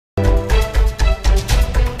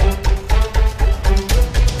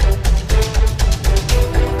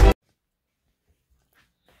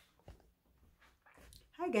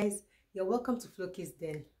guys, you're welcome to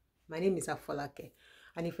Flookiesden. My name is Afolake,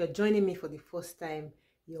 and if you're joining me for the first time,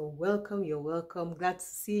 you're welcome, glad to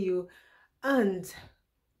see you. And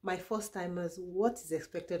my first timers, what is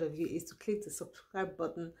expected of you is to click the subscribe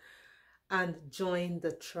button and join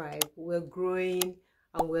the tribe. We're growing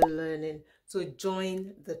and we're learning, so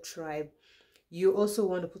join the tribe. You also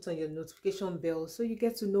want to put on your notification bell so you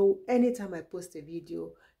get to know anytime I post a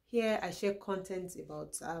video. Here I share content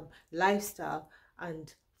about lifestyle,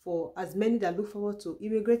 and for as many that look forward to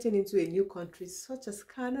immigrating into a new country such as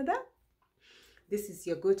Canada, this is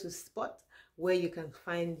your go-to spot where you can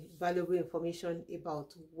find valuable information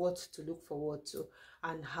about what to look forward to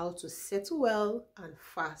and how to settle well and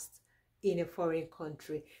fast in a foreign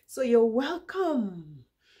country. So you're welcome.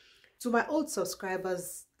 To my old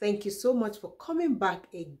subscribers, thank you so much for coming back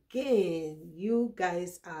again. You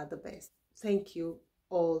guys are the best. Thank you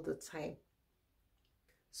all the time.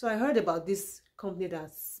 So I heard about this company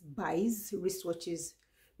that buys wristwatches.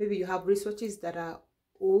 Maybe you have wristwatches that are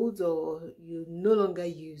old or you no longer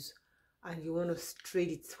use and you want to trade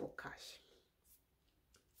it for cash.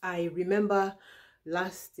 I remember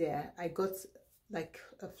last year I got like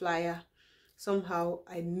a flyer. Somehow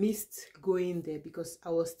I missed going there because I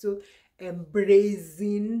was still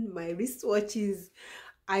embracing my wristwatches.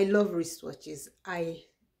 I love wristwatches. I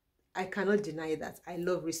cannot deny that. I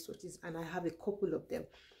love wristwatches and I have a couple of them.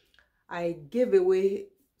 I gave away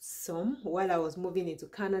some while I was moving into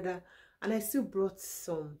Canada and I still brought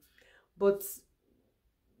some. But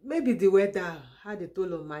maybe the weather had a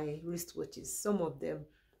toll on my wristwatches. Some of them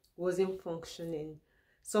wasn't functioning.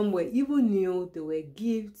 Some were even new. They were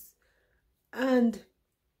gifts. And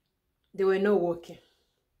they were not working.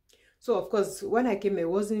 So of course, when I came, it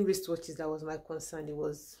wasn't wristwatches that was my concern. It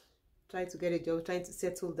was trying to get a job, trying to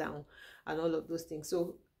settle down and all of those things.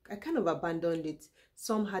 So I kind of abandoned it.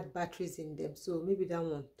 Some had batteries in them, so maybe that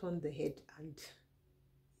one turned the head and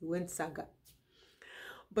it went saga.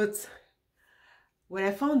 But when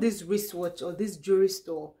I found this wristwatch or this jewelry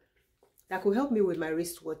store that could help me with my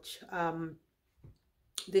wristwatch,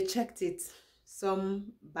 they checked it.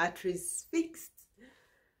 Some batteries fixed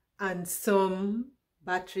and some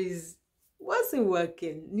batteries wasn't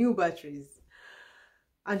working, new batteries.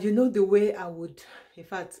 And you know the way I would, in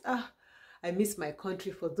fact, I miss my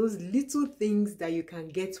country for those little things that you can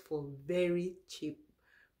get for very cheap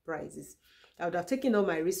prices. I would have taken all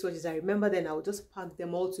my wristwatches. I remember then I would just pack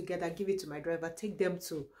them all together, give it to my driver, take them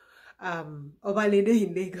to Obalende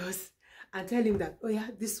in Lagos and tell him that, oh yeah,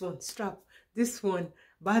 this one strap, this one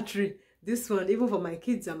battery, this one, even for my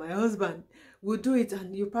kids and my husband, we'll do it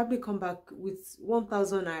and you'll probably come back with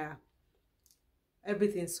 1,000 naira.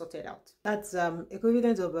 Everything sorted out. That's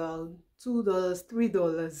equivalent of about $2,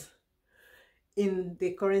 $3 in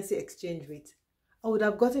the currency exchange rate. I would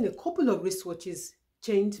have gotten a couple of wristwatches,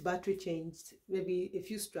 changed, battery changed, maybe a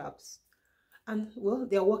few straps. And well,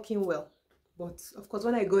 they're working well. But of course,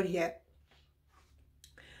 when I got here,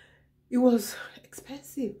 it was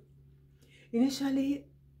expensive. Initially,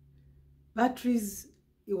 batteries,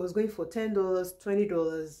 it was going for $10,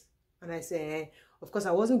 $20, and I said, of course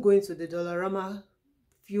I wasn't going to the Dollarama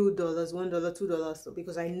few dollars, $1, $2,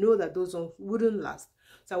 because I know that those ones wouldn't last.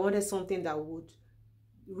 So I wanted something that would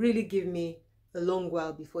really give me a long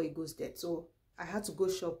while before it goes dead. So I had to go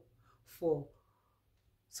shop for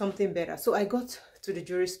something better. So I got to the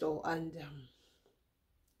jewelry store and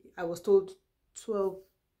I was told $12,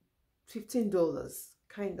 $15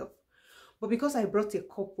 kind of. But because I brought a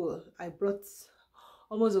couple, I brought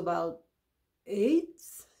almost about 8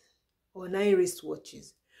 or 9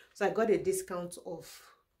 wristwatches. So I got a discount of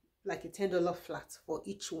like a $10 flat for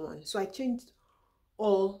each one. So I changed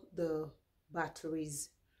all the batteries,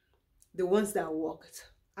 the ones that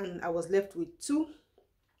worked, and I was left with 2.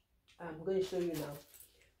 I'm going to show you now.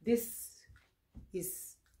 This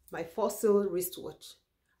is my fossil wristwatch.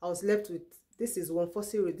 I was left with, this is one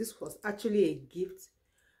fossil. This was actually a gift.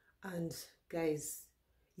 And guys,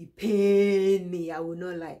 it pained me, I will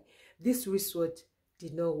not lie. This wristwatch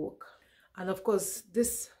did not work. And of course,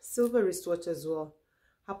 this silver wristwatch as well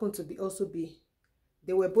happened to be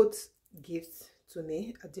they were both gifts to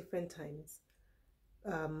me at different times.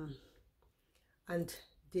 And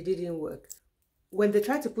they didn't work. When they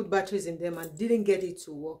tried to put batteries in them and didn't get it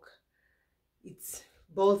to work, it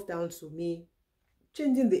boils down to me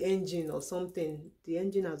changing the engine or something. The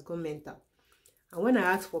engine has gone mental. And when I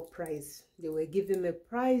asked for price, they were giving me a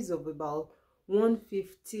price of about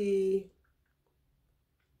 $150,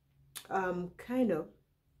 kind of.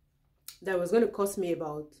 That was going to cost me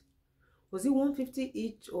about, was it $150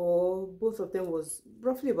 each, or both of them was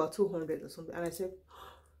roughly about $200 or something. And I said,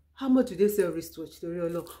 How much do they sell wristwatch?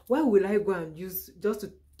 Why will I go and use just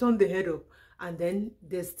to turn the head up and then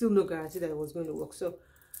there's still no guarantee that it was going to work? So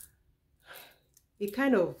it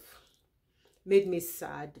kind of made me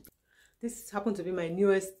sad. This happened to be the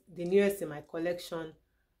newest in my collection,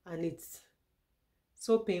 and it's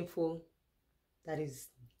so painful that it's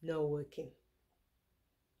not working.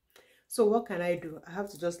 So what can I do? I have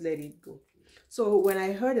to just let it go. So when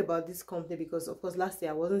I heard about this company, because of course last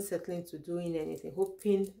year I wasn't settling to doing anything,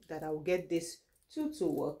 hoping that I would get this to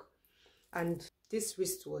work, and this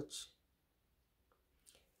wristwatch,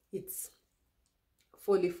 it's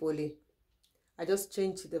fully. I just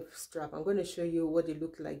changed the strap. I'm going to show you what it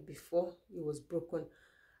looked like before it was broken.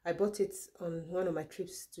 I bought it on one of my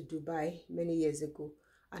trips to Dubai many years ago,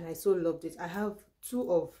 and I so loved it. I have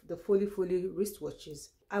 2 of the fully wristwatches.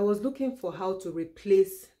 I was looking for how to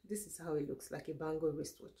replace, this is how it looks like, a bangle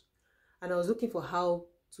wristwatch, and I was looking for how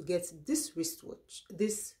to get this wristwatch,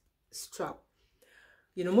 this strap.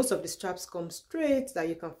 You know, most of the straps come straight that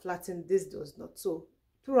you can flatten. This does not. So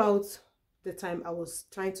throughout the time I was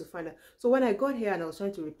trying to find out. So when I got here and I was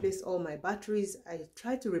trying to replace all my batteries, I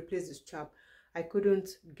tried to replace the strap. I couldn't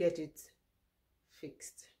get it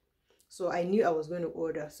fixed. So I knew I was going to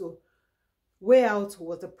order. So way out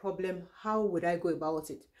was the problem. How would I go about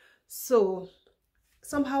it? So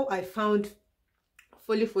somehow I found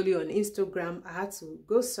fully on Instagram. I had to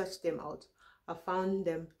go search them out. I found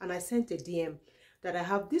them and I sent a DM that I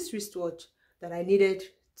have this wristwatch that I needed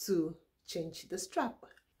to change the strap.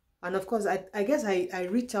 And of course, I guess I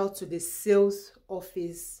reached out to the sales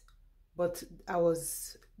office, but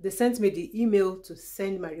they sent me the email to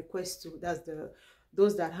send my request to. That's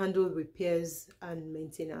those that handle repairs and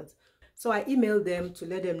maintenance. So I emailed them to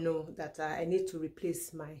let them know that I need to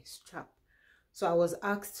replace my strap. So I was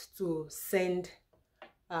asked to send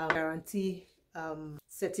a guarantee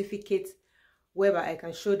certificate whereby I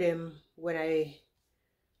can show them when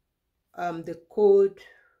the code,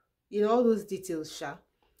 you know, all those details, sha.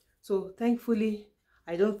 So thankfully,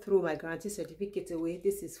 I don't throw my guarantee certificate away.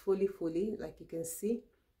 This is fully, like you can see.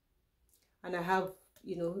 And I have,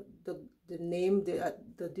 you know, the name,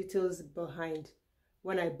 the details behind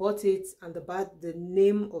when I bought it, and the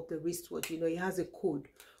name of the wristwatch. You know, it has a code,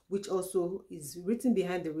 which also is written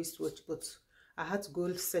behind the wristwatch, but I had to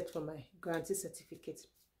go search for my guarantee certificate.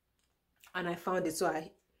 And I found it. So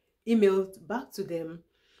I emailed back to them.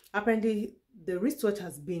 Apparently, the wristwatch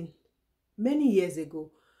has been many years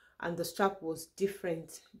ago, and the strap was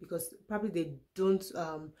different because probably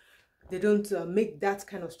they don't make that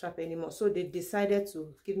kind of strap anymore. So they decided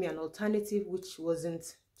to give me an alternative which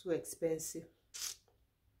wasn't too expensive.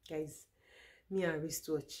 Guys, me and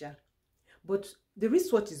wristwatch, yeah. But the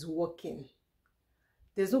wristwatch is working.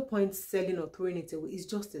 There's no point selling or throwing it away. It's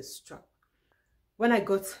just a strap. When I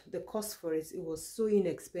got the cost for it, it was so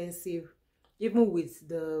inexpensive. Even with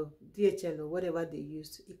the DHL or whatever they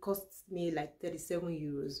used, it cost me like 37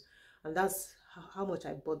 euros. And that's how much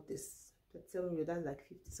I bought this. 37 euros, that's like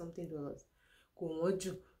 $50-something.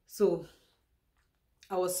 So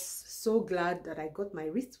I was so glad that I got my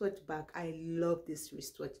wristwatch back. I love this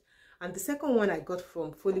wristwatch. And the second one I got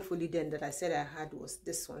from Flookiesden that I said I had was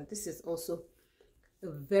this one. This is also a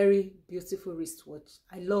very beautiful wristwatch.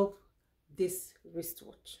 I love this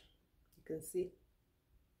wristwatch. You can see.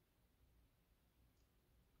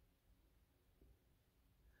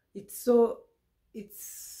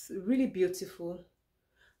 It's really beautiful.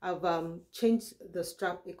 I've changed the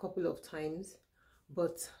strap a couple of times,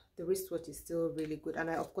 but the wristwatch is still really good. And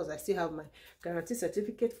of course I still have my guarantee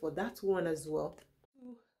certificate for that one as well.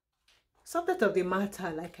 Subject of the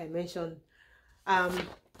matter, like I mentioned,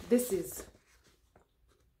 this is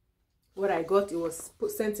what I got. It was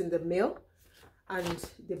sent in the mail, and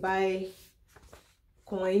they buy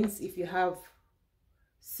coins if you have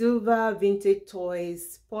silver, vintage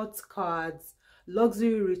toys, sports cards,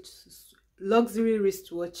 luxury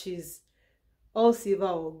wristwatches, all silver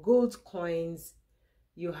or gold coins.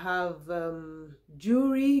 You have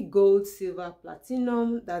jewelry, gold, silver,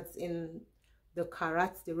 platinum. That's in the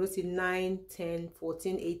carats. They wrote it 9, 10,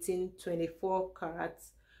 14, 18, 24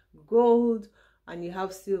 carats gold. And you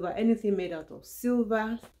have silver, anything made out of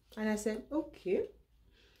silver. And I said, okay,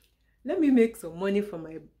 let me make some money from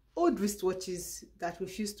my old wristwatches that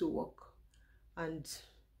refuse to work and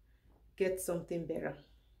get something better.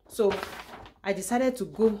 So I decided to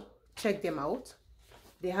go check them out.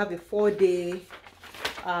 They have a 4-day,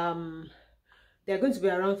 they're going to be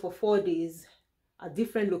around for 4 days at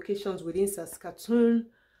different locations within Saskatoon,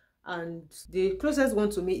 and the closest one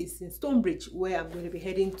to me is in Stonebridge, where I'm going to be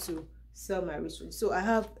heading to sell my wristwatch. So I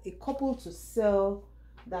have a couple to sell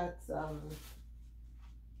that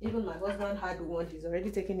Even my husband had one. He's already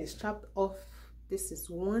taken his strap off. This is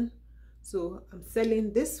one. So I'm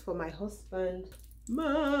selling this for my husband.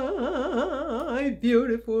 My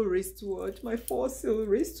beautiful wristwatch, my fossil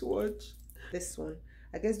wristwatch. This one.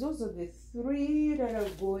 I guess those are the 3 that are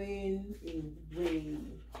going away.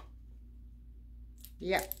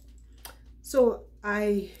 Yeah. So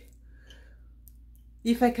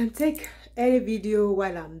if I can take any video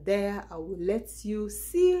while I'm there, I will let you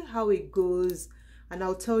see how it goes, and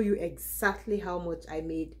I'll tell you exactly how much I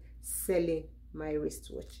made selling my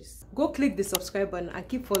wristwatches. Go click the subscribe button and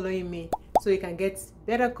keep following me so you can get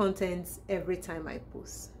better content every time I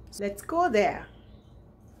post. Let's go there.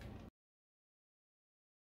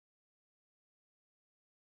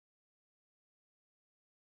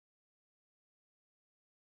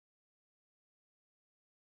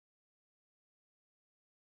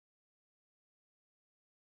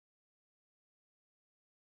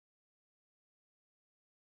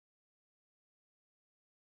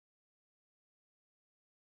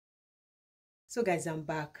 So guys, I'm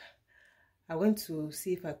back. I went to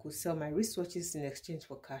see if I could sell my wristwatches in exchange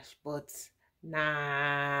for cash, but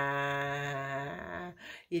nah,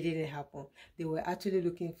 it didn't happen. They were actually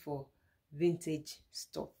looking for vintage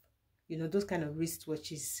stuff. You know, those kind of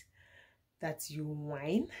wristwatches that you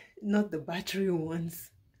whine, not the battery ones.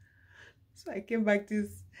 So I came back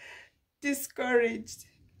discouraged.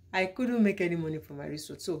 I couldn't make any money from my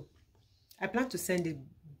wristwatch. So I plan to send it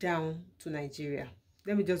down to Nigeria.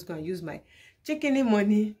 Let me just go and use my chicken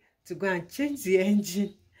money to go and change the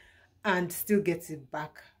engine and still get it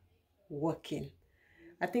back working.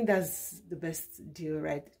 I think that's the best deal,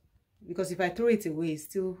 right? Because if I throw it away, it's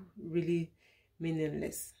still really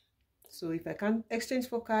meaningless. So if I can't exchange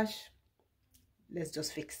for cash, let's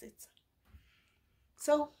just fix it.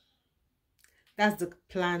 So that's the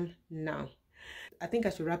plan now. I think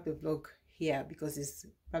I should wrap the vlog here because it's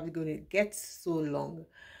probably going to get so long.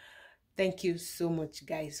 Thank you so much,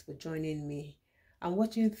 guys, for joining me and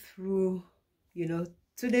watching through,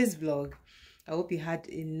 today's vlog. I hope you had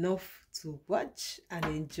enough to watch and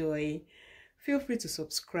enjoy. Feel free to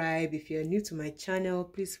subscribe. If you're new to my channel,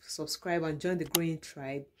 please subscribe and join the growing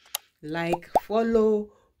tribe. Like,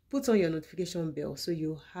 follow, put on your notification bell so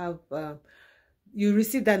you have you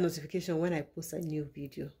receive that notification when I post a new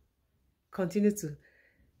video. Continue to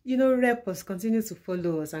rep us, continue to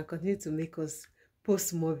follow us, and continue to make us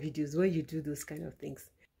post more videos when you do those kind of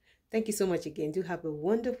things. Thank you so much again. Do have a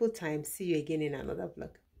wonderful time. See you again in another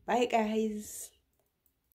vlog. Bye guys.